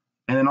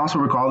 And then also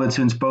recall that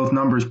since both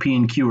numbers p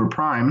and q are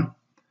prime,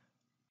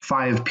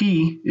 phi of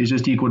p is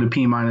just equal to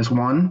p minus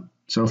 1.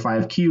 So phi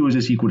of q is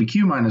just equal to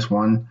q minus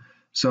 1.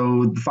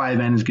 So phi of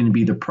n is going to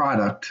be the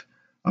product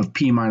of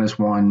p minus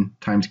 1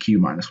 times q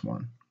minus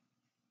 1.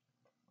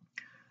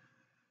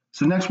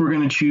 So next we're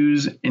going to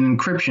choose an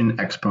encryption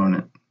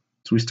exponent.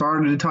 So we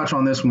started to touch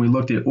on this when we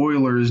looked at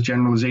Euler's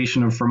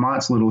generalization of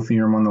Fermat's little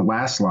theorem on the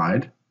last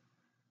slide.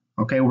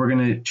 Okay, we're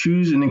going to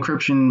choose an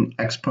encryption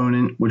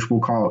exponent, which we'll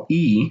call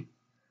E,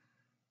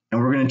 and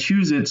we're going to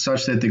choose it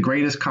such that the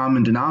greatest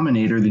common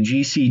denominator, the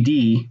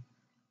GCD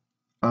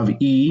of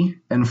E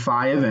and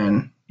phi of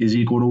n, is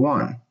equal to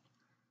 1.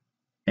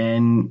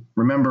 And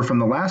remember from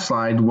the last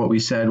slide, what we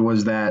said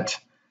was that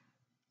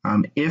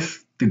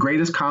if the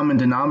greatest common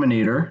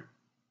denominator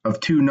of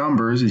two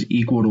numbers is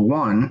equal to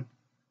 1,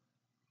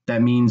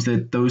 that means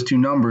that those two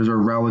numbers are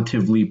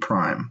relatively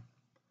prime.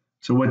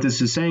 So what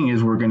this is saying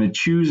is we're going to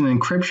choose an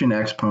encryption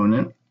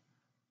exponent,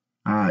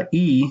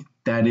 E,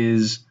 that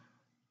is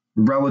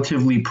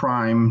relatively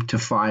prime to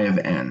phi of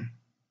n.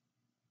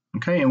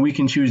 Okay, and we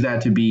can choose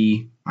that to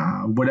be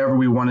whatever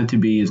we want it to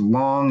be as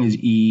long as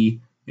E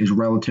is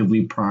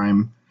relatively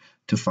prime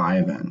to phi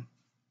of n.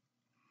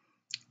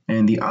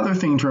 And the other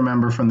thing to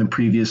remember from the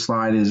previous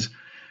slide is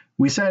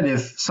we said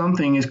if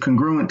something is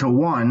congruent to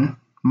 1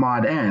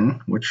 mod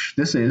n, which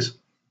this is,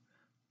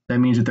 that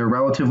means that they're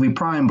relatively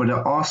prime, but it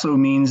also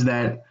means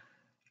that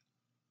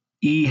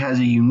E has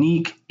a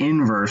unique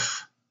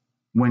inverse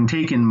when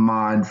taken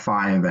mod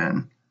phi of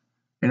n.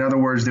 In other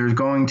words, there's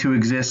going to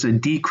exist a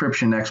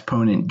decryption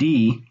exponent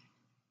d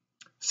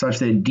such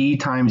that d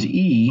times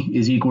E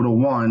is equal to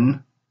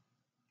 1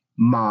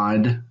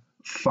 mod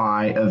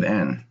phi of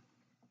n.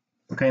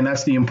 Okay, and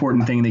that's the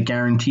important thing that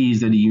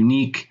guarantees that a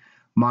unique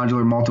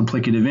modular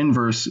multiplicative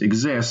inverse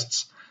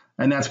exists,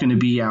 and that's going to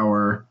be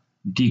our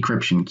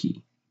decryption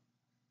key.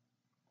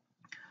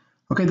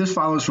 Okay, this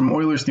follows from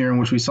Euler's theorem,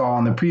 which we saw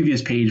on the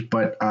previous page,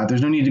 but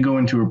there's no need to go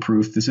into a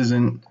proof. This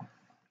isn't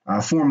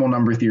a formal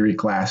number theory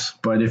class,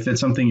 but if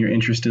it's something you're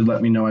interested,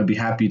 let me know. I'd be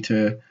happy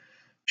to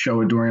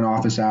show it during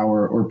office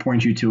hour or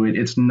point you to it.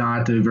 It's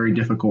not a very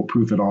difficult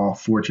proof at all,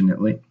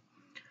 fortunately.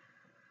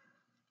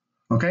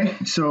 Okay,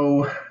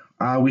 so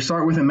we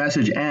start with a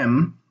message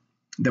M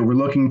that we're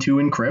looking to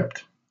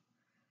encrypt.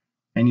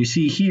 And you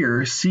see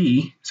here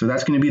C, so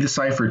that's going to be the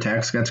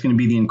ciphertext. That's going to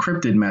be the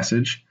encrypted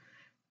message.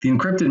 The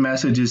encrypted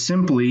message is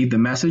simply the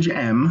message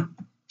M.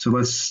 So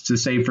let's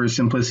just say for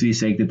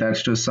simplicity's sake that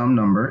that's just some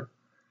number.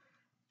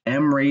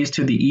 M raised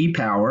to the E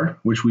power,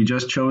 which we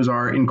just chose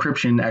our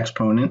encryption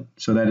exponent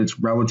so that it's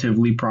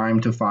relatively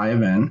prime to phi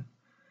of n.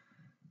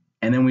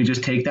 And then we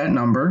just take that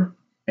number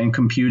and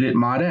compute it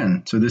mod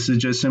n. So this is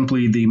just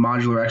simply the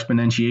modular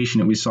exponentiation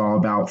that we saw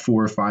about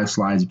 4 or 5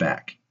 slides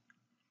back.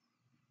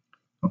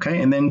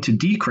 Okay, and then to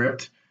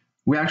decrypt,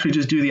 we actually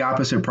just do the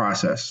opposite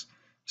process.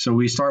 So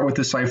we start with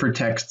the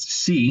ciphertext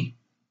C.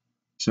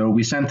 So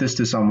we sent this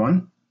to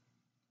someone.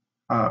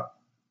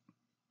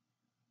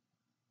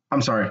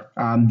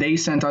 They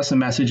sent us a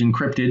message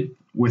encrypted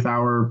with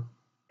our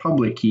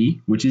public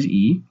key, which is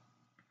E.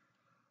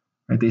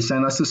 Right, they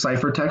sent us the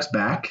ciphertext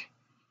back.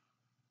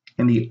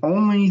 And the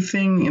only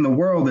thing in the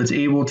world that's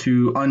able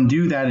to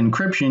undo that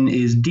encryption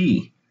is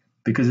D.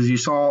 Because as you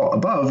saw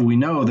above, we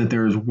know that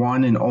there's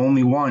one and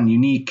only one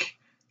unique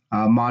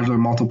modular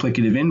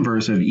multiplicative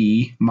inverse of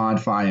E mod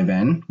phi of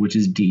n, which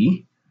is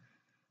D.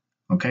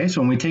 Okay,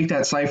 so when we take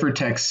that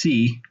ciphertext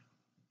C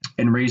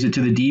and raise it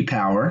to the D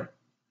power,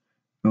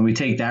 when we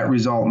take that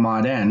result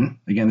mod n,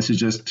 again, this is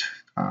just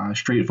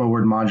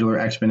straightforward modular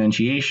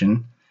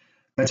exponentiation,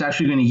 that's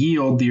actually going to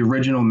yield the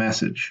original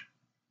message.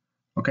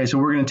 Okay, so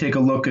we're going to take a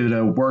look at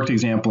a worked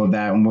example of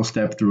that and we'll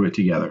step through it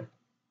together.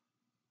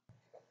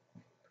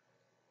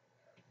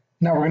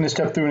 Now we're going to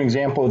step through an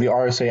example of the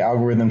RSA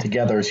algorithm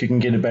together so you can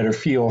get a better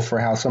feel for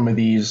how some of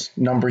these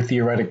number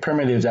theoretic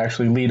primitives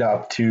actually lead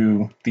up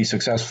to the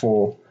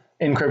successful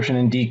encryption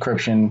and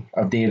decryption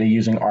of data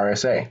using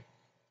RSA.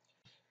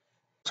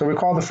 So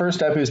recall the first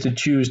step is to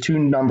choose two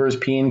numbers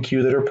p and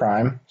q that are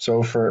prime.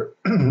 So for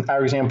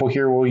our example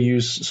here, we'll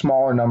use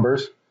smaller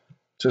numbers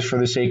just for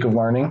the sake of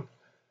learning.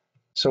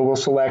 So we'll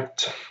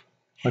select,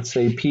 let's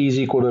say p is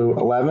equal to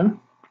 11.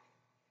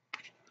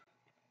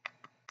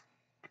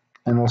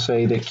 And we'll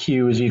say that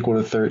q is equal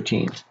to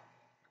 13.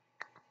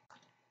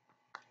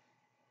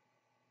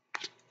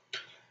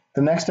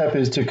 The next step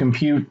is to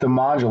compute the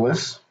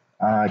modulus,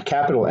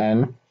 capital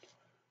N,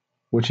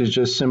 which is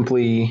just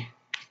simply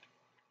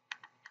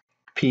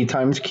p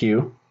times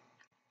q,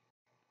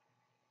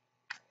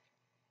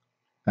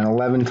 and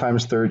 11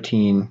 times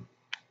 13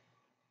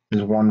 is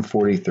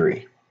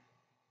 143.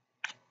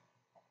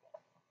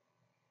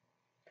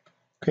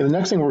 Okay, the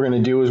next thing we're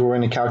going to do is we're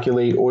going to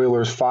calculate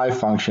Euler's phi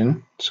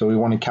function. So we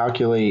want to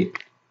calculate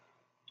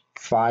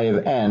phi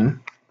of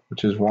n,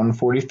 which is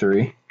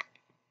 143.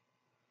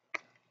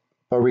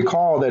 But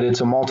recall that it's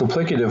a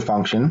multiplicative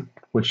function,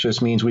 which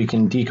just means we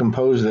can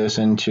decompose this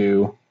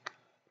into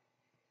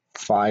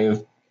phi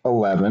of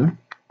 11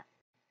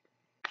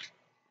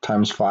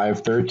 times phi of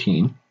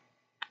 13.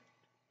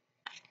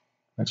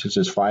 That's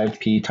just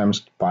 5p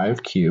times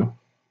 5q.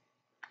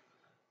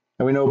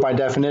 And we know by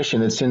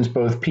definition that since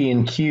both p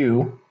and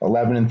q,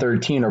 11 and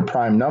 13, are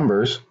prime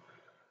numbers,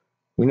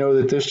 we know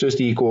that this just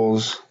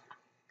equals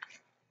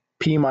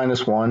p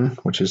minus 1,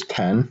 which is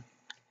 10,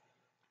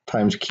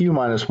 times q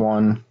minus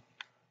 1,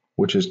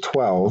 which is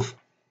 12.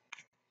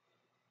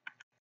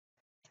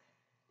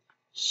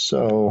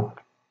 So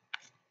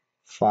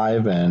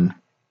 5n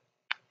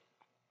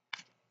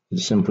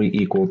is simply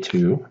equal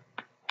to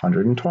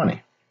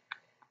 120.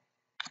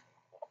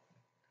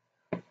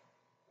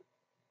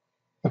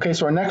 Okay,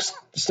 so our next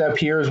step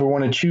here is we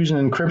want to choose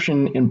an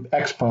encryption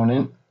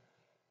exponent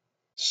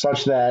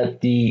such that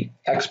the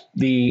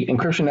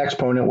encryption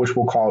exponent, which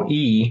we'll call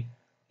E,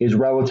 is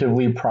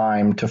relatively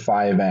prime to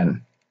phi of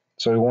n.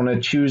 So we want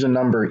to choose a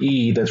number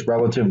E that's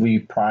relatively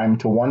prime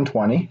to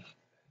 120.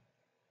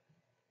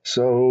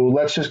 So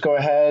let's just go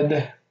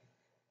ahead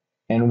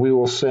and we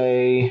will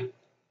say,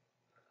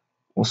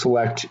 we'll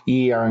select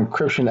E, our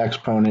encryption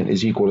exponent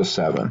is equal to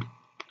 7.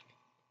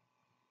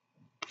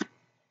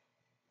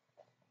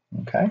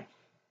 Okay.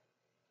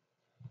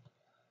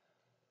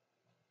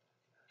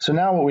 So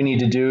now what we need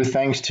to do,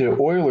 thanks to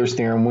Euler's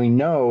theorem, we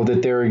know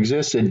that there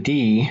exists a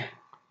D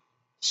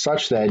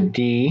such that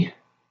D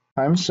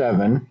times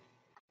 7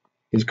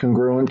 is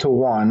congruent to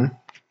 1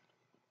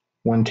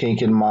 when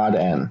taken mod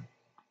n.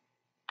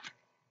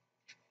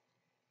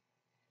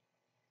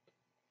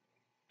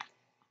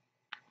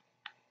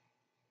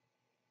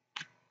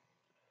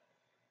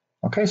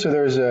 Okay, so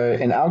there's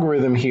an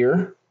algorithm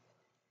here.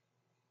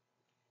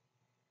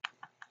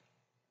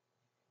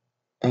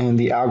 And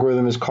the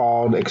algorithm is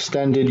called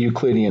extended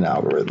Euclidean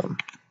algorithm.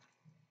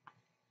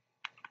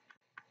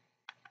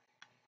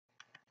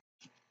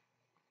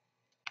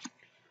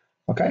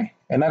 Okay,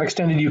 and that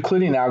extended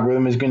Euclidean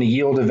algorithm is going to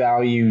yield a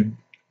value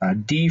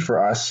d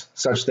for us,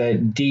 such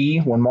that d,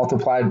 when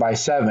multiplied by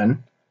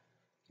 7,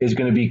 is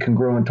going to be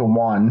congruent to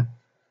 1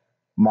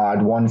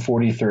 mod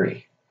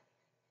 143.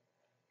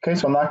 Okay,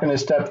 so I'm not going to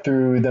step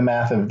through the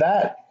math of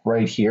that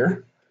right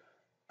here,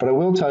 but I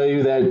will tell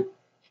you that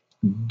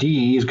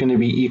d is going to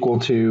be equal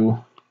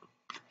to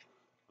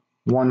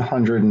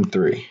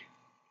 103.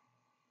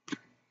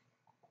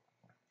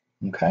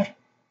 Okay.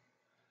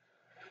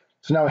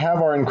 So now we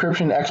have our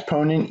encryption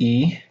exponent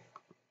E.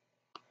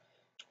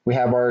 We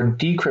have our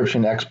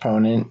decryption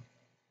exponent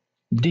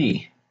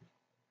D.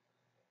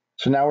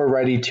 So now we're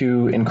ready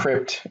to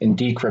encrypt and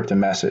decrypt a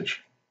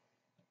message.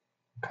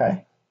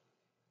 Okay.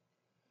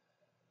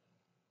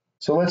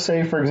 So let's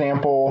say, for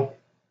example,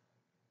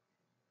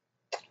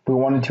 we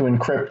wanted to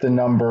encrypt the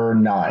number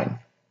 9.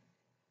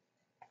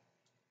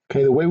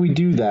 Okay, the way we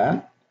do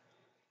that,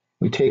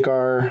 we take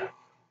our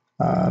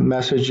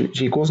message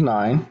which equals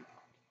 9.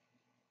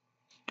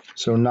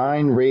 So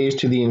 9 raised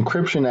to the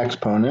encryption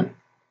exponent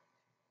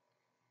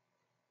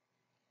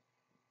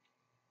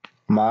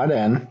mod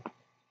n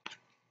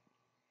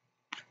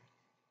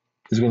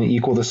is going to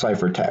equal the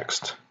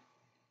ciphertext.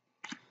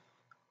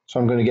 So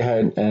I'm going to go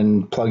ahead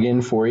and plug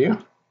in for you.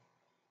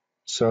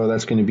 So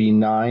that's going to be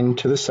 9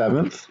 to the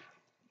 7th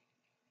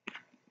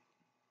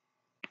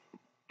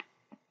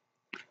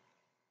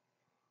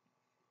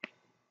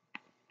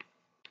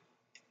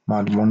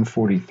mod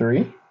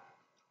 143.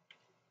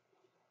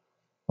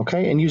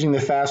 Okay, and using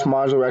the fast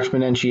modular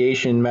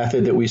exponentiation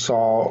method that we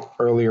saw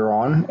earlier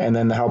on, and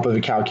then the help of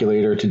a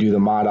calculator to do the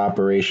mod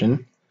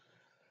operation,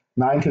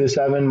 9 to the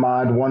 7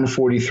 mod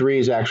 143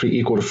 is actually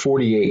equal to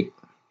 48.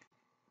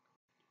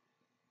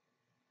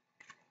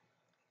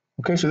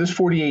 Okay, so this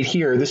 48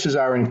 here, this is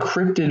our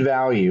encrypted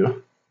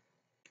value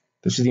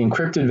This is the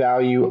encrypted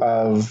value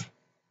of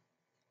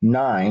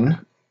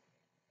 9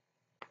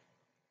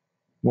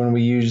 when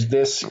we use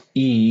this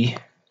E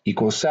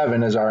equals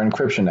 7 as our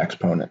encryption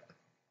exponent.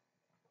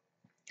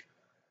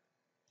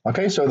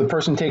 Okay, so the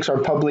person takes our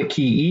public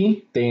key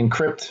E, they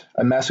encrypt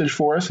a message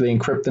for us, they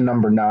encrypt the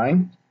number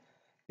 9,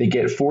 they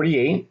get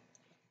 48,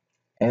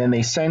 and then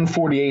they send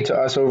 48 to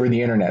us over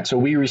the internet. So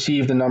we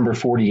receive the number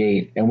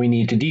 48 and we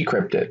need to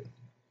decrypt it.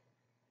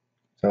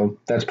 So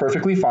that's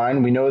perfectly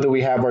fine. We know that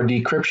we have our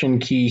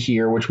decryption key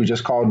here, which we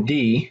just called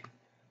D,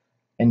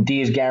 and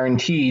D is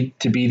guaranteed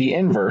to be the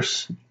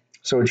inverse.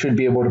 So it should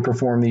be able to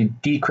perform the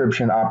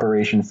decryption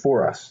operation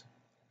for us.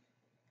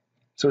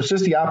 So it's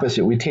just the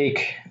opposite. We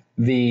take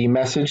the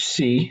message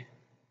C,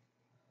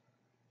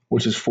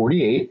 which is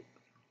 48,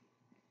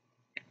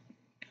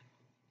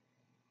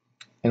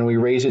 and we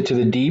raise it to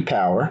the D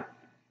power,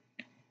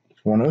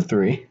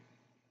 103.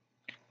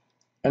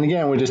 And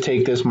again, we just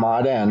take this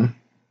mod N,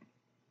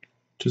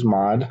 which is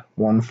mod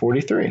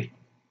 143.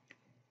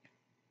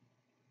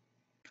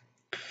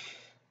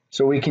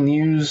 So we can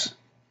use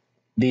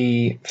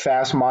the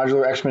fast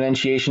modular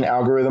exponentiation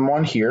algorithm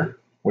on here,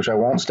 which I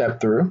won't step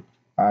through.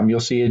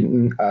 You'll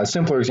see a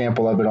simpler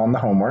example of it on the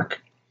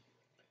homework.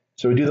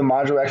 So we do the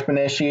modular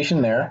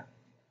exponentiation there,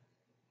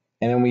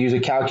 and then we use a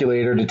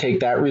calculator to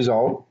take that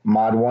result,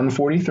 mod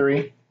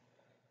 143,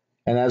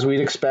 and as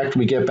we'd expect,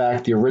 we get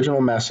back the original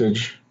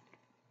message,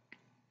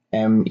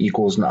 m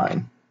equals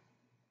 9.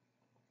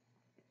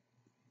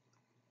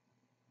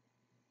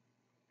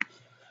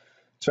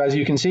 So as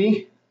you can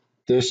see,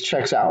 this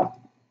checks out.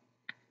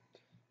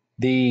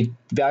 The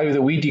value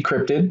that we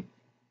decrypted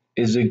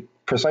is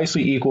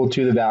precisely equal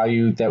to the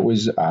value that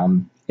was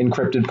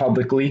encrypted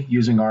publicly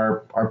using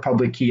our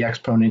public key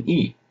exponent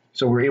E.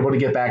 So we're able to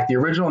get back the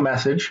original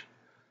message,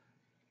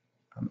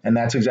 and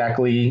that's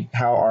exactly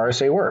how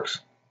RSA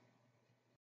works.